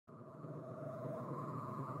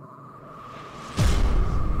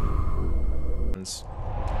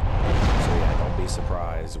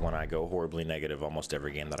is when I go horribly negative almost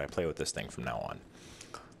every game that I play with this thing from now on.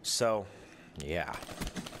 So, yeah.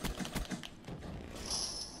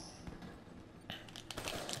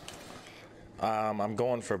 I'm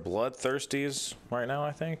going for bloodthirsties right now,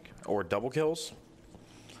 I think, or double kills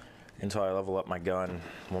until I level up my gun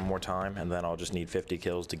one more time, and then I'll just need 50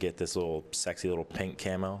 kills to get this little sexy little pink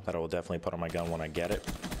camo that I will definitely put on my gun when I get it.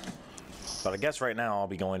 But I guess right now I'll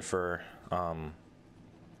be going for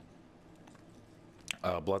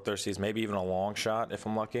bloodthirsties, maybe even a long shot if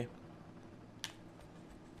I'm lucky.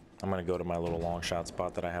 I'm gonna go to my little long shot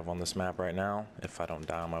spot that I have on this map right now, if I don't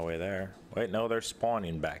die on my way there. Wait, no, they're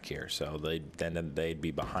spawning back here, so they'd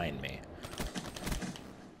be behind me.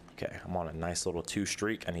 Okay, I'm on a nice little 2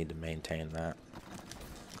 streak. I need to maintain that.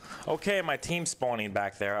 Okay, my team's spawning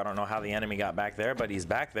back there. I don't know how the enemy got back there, but he's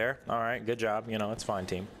back there. All right, good job. You know, it's fine,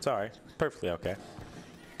 team. It's all right. Perfectly okay.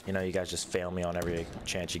 You know, you guys just fail me on every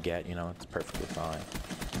chance you get. You know, it's perfectly fine.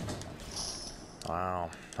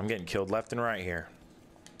 Wow, I'm getting killed left and right here.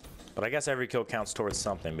 But I guess every kill counts towards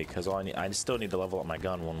something, because I still need to level up my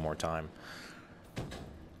gun one more time.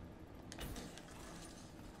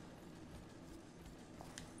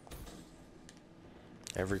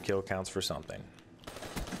 Every kill counts for something,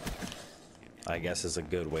 I guess, is a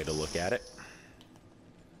good way to look at it.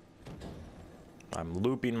 I'm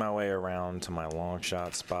looping my way around to my long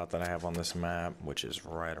shot spot that I have on this map, which is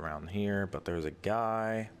right around here, but there's a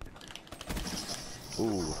guy.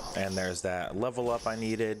 Ooh, and there's that level up I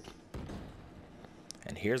needed.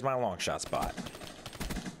 And here's my long shot spot.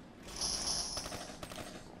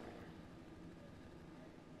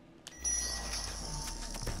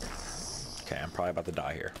 Okay, I'm probably about to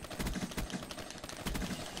die here.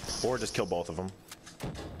 Or just kill both of them.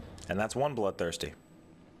 And that's one bloodthirsty.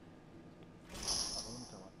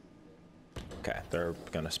 Okay, they're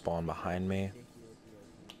gonna spawn behind me.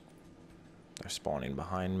 They're spawning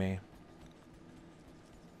behind me.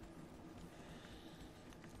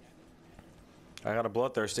 I got a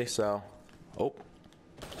bloodthirsty, so... Oh.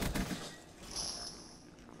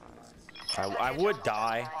 I would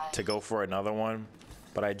die to go for another one,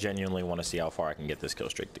 but I genuinely want to see how far I can get this kill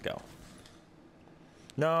streak to go.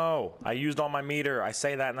 No! I used all my meter. I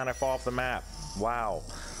say that and then I fall off the map. Wow.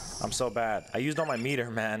 I'm so bad. I used all my meter,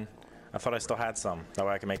 man. I thought I still had some. That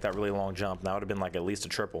way I can make that really long jump. That would have been like at least a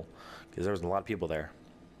triple, because there was a lot of people there.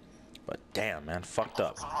 But damn, man. Fucked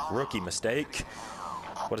up. Rookie mistake.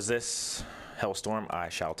 What is this? Hellstorm. I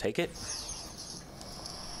shall take it.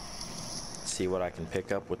 See what I can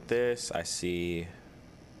pick up with this. I see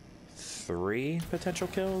 3 potential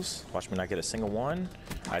kills. Watch me not get a single one.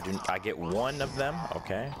 I get 1 of them.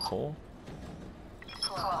 Okay, cool.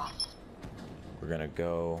 We're gonna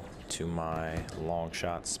go to my long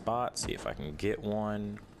shot spot, see if I can get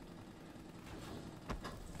one.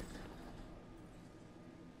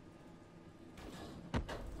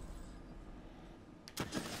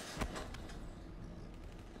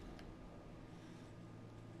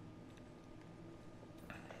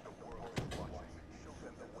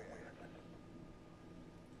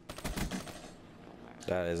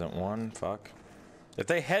 That isn't one. Fuck. If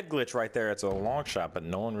they head glitch right there, it's a long shot, but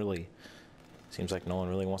no one really... Seems like no one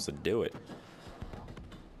really wants to do it.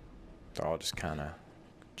 They're all just kind of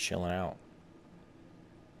chilling out.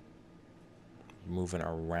 Moving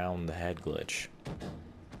around the head glitch.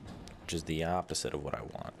 Which is the opposite of what I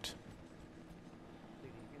want. You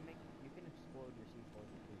can explode your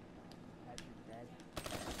C4 as you're dead.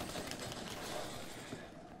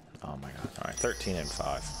 Oh my god. Alright, 13 and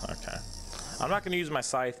 5. Okay. I'm not going to use my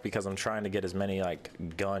scythe because I'm trying to get as many,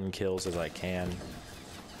 like, gun kills as I can.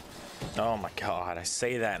 Oh my god, I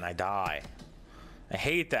say that and I die. I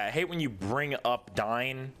hate that. I hate when you bring up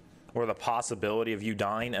dying, or the possibility of you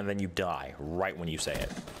dying, and then you die right when you say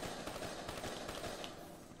it.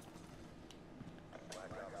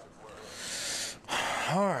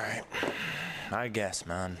 Alright. I guess,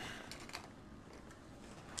 man.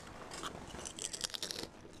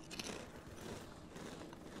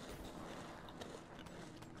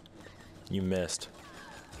 You missed.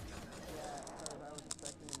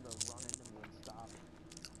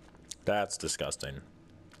 That's disgusting.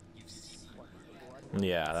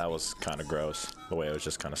 Yeah, that was kind of gross. The way it was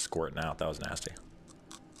just kind of squirting out, that was nasty.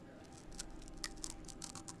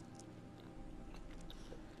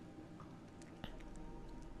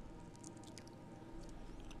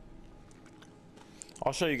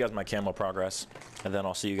 I'll show you guys my camo progress, and then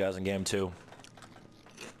I'll see you guys in game 2.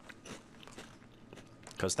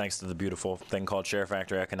 Because thanks to the beautiful thing called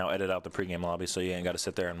SHAREfactory, I can now edit out the pregame lobby, so you ain't got to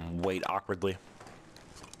sit there and wait awkwardly.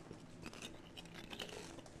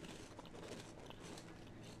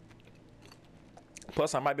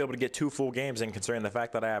 Plus, I might be able to get 2 full games in, considering the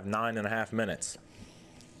fact that I have 9.5 minutes.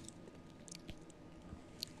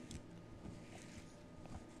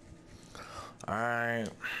 Alright.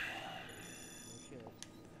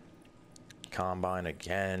 Combine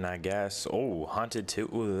again, I guess. Oh, Hunted too.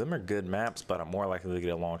 Ooh, them are good maps, but I'm more likely to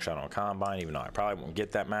get a long shot on Combine, even though I probably won't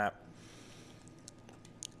get that map.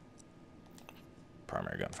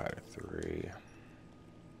 Primary Gunfighter 3.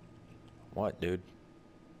 What, dude?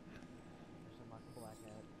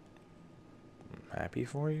 I'm happy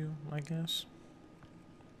for you, I guess.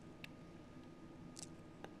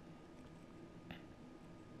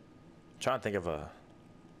 Trying to think of a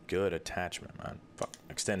good attachment, man. Fuck.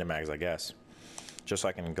 Extended mags, I guess. Just so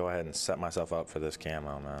I can go ahead and set myself up for this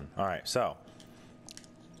camo, man. Alright, so.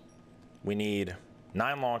 We need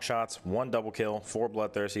 9 long shots, 1 double kill, 4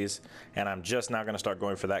 bloodthirsties, and I'm just now going to start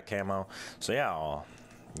going for that camo. So yeah, I'll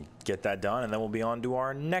get that done, and then we'll be on to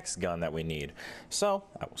our next gun that we need. So,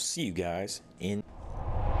 I will see you guys in...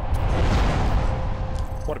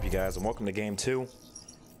 What up, you guys, and welcome to Game 2.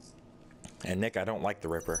 And Nick, I don't like the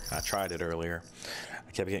Ripper. I tried it earlier.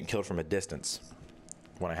 I kept getting killed from a distance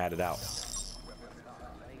when I had it out.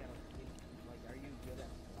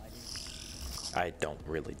 I don't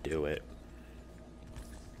really do it.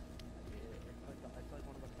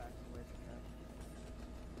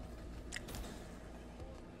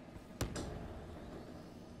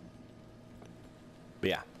 But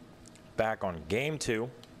yeah, back on Game 2.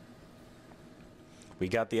 We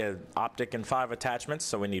got the optic and 5 attachments,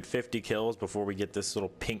 so we need 50 kills before we get this little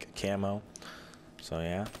pink camo. So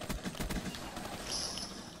yeah.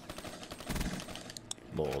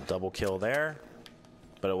 Little double kill there.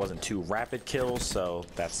 But it wasn't 2 rapid kills, so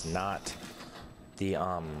that's not the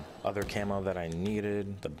other camo that I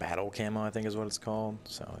needed. The battle camo, I think is what it's called.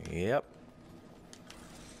 So yep.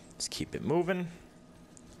 Let's keep it moving.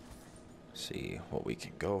 See what we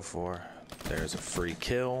can go for. There's a free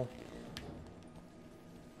kill.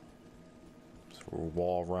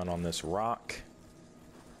 Wall run on this rock.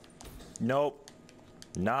 Nope.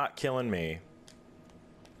 Not killing me.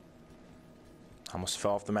 Almost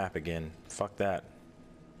fell off the map again. Fuck that.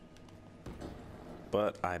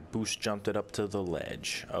 But I boost jumped it up to the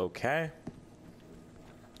ledge. Okay.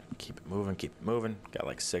 Keep it moving, keep it moving. Got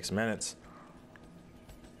like 6 minutes.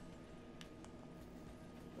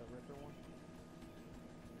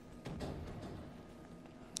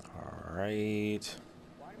 All right.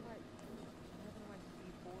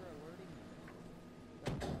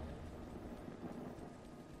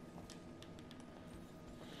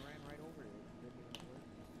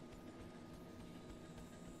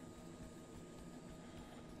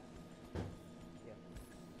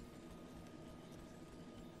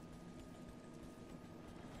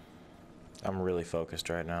 I'm really focused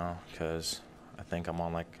right now because I think I'm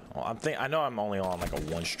on like I know I'm only on like a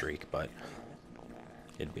 1 streak, but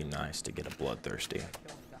it'd be nice to get a bloodthirsty.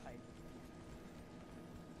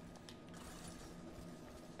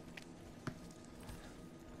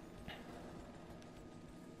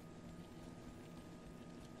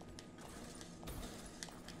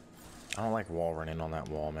 I don't like wall running on that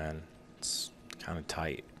wall, man. It's kind of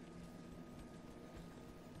tight.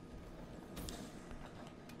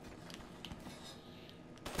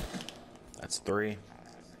 That's 3.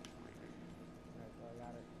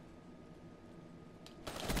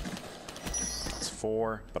 That's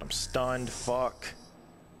 4, but I'm stunned. Fuck.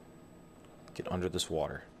 Get under this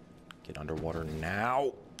water. Get underwater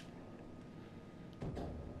now.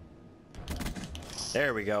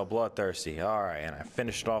 There we go, bloodthirsty. Alright, and I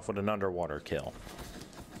finished off with an underwater kill.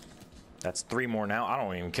 That's 3 more now. I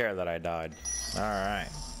don't even care that I died. Alright.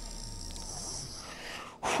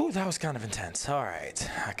 Whew, that was kind of intense. Alright,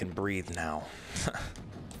 I can breathe now.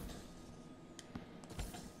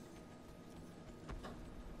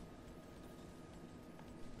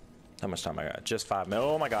 How much time I got? Just 5 minutes.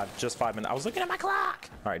 Oh my god, just 5 minutes. I was looking at my clock!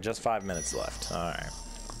 Alright, just 5 minutes left. Alright.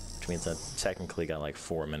 Which means I technically got like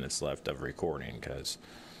 4 minutes left of recording because,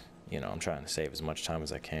 you know, I'm trying to save as much time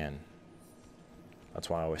as I can.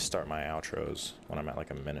 That's why I always start my outros when I'm at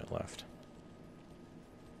like a minute left.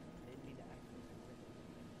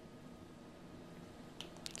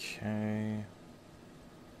 Okay.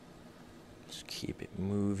 Just keep it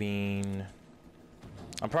moving.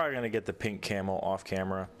 I'm probably going to get the pink camo off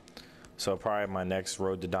camera. So probably my next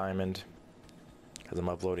Road to Diamond, because I'm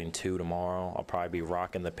uploading 2 tomorrow, I'll probably be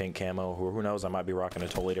rocking the pink camo. Who knows, I might be rocking a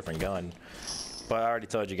totally different gun. But I already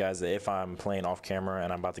told you guys that if I'm playing off camera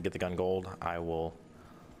and I'm about to get the gun gold, I will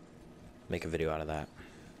make a video out of that.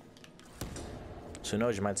 So who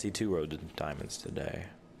knows, you might see 2 Road to Diamonds today.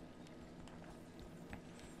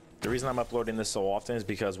 The reason I'm uploading this so often is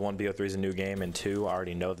because one, B03 is a new game, and two, I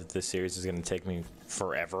already know that this series is going to take me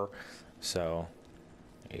forever. So,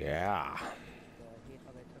 yeah.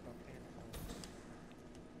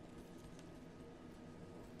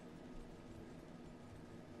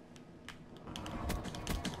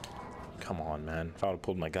 Come on, man. If I would have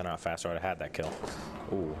pulled my gun out faster, I'd have had that kill.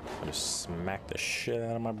 Ooh, I just smacked the shit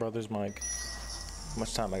out of my brother's mic. How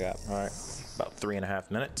much time I got? All right, about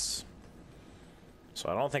 3.5 minutes. So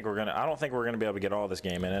I don't think we're gonna be able to get all this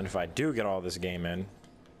game in. And if I do get all this game in,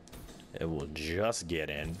 it will just get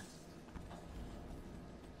in.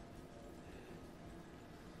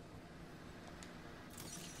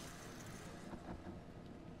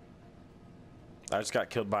 I just got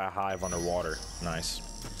killed by a hive underwater. Nice.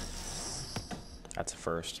 That's a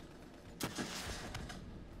first.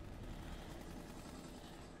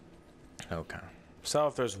 Okay. So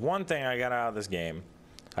if there's one thing I got out of this game,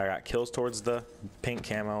 I got kills towards the pink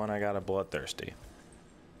camo and I got a bloodthirsty.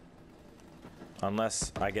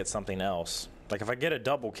 Unless I get something else. Like if I get a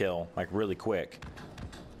double kill, like really quick,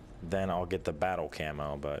 then I'll get the battle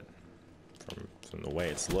camo, but from the way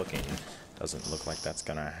it's looking, doesn't look like that's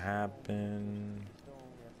gonna happen.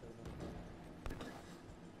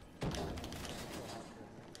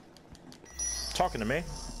 Talking to me?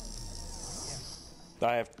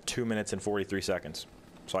 I have 2 minutes and 43 seconds.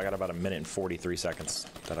 So I got about 1 minute and 43 seconds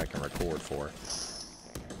that I can record for.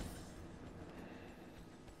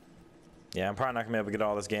 Yeah, I'm probably not gonna be able to get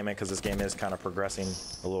all this game in because this game is kind of progressing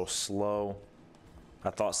a little slow. I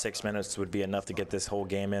thought 6 minutes would be enough to get this whole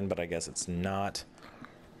game in, but I guess it's not.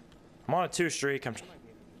 I'm on a 2 streak. I'm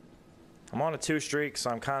on a 2 streak, so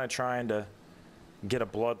I'm kind of trying to get a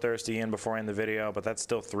bloodthirsty in before I end the video, but that's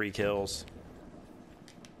still 3 kills.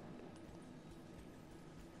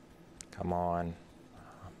 Come on.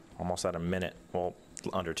 Almost at a minute. Well,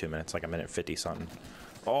 under 2 minutes, like 1 minute 50 something.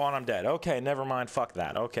 Oh, and I'm dead. Okay, never mind. Fuck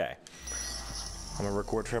that. Okay. I'm gonna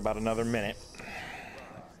record for about another minute.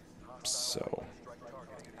 So,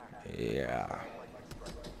 yeah.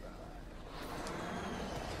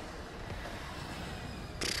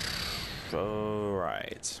 All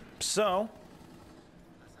right. So,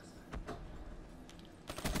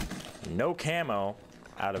 no camo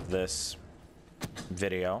out of this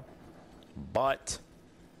video, but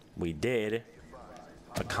we did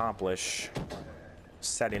accomplish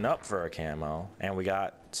setting up for a camo, and we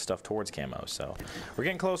got stuff towards camo. So we're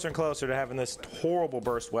getting closer and closer to having this horrible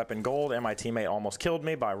burst weapon gold, and my teammate almost killed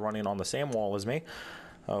me by running on the same wall as me.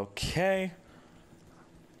 Okay.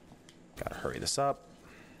 Gotta hurry this up.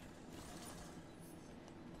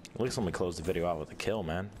 At least let me close the video out with a kill,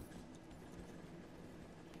 man.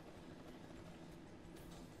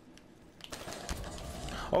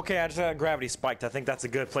 Okay, I just got gravity spiked. I think that's a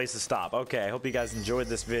good place to stop. Okay, I hope you guys enjoyed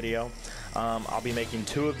this video. I'll be making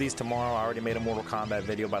 2 of these tomorrow. I already made a Mortal Kombat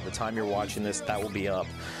video. By the time you're watching this, that will be up.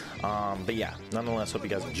 But yeah, nonetheless, hope you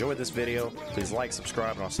guys enjoyed this video. Please like,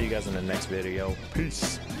 subscribe, and I'll see you guys in the next video.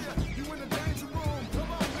 Peace.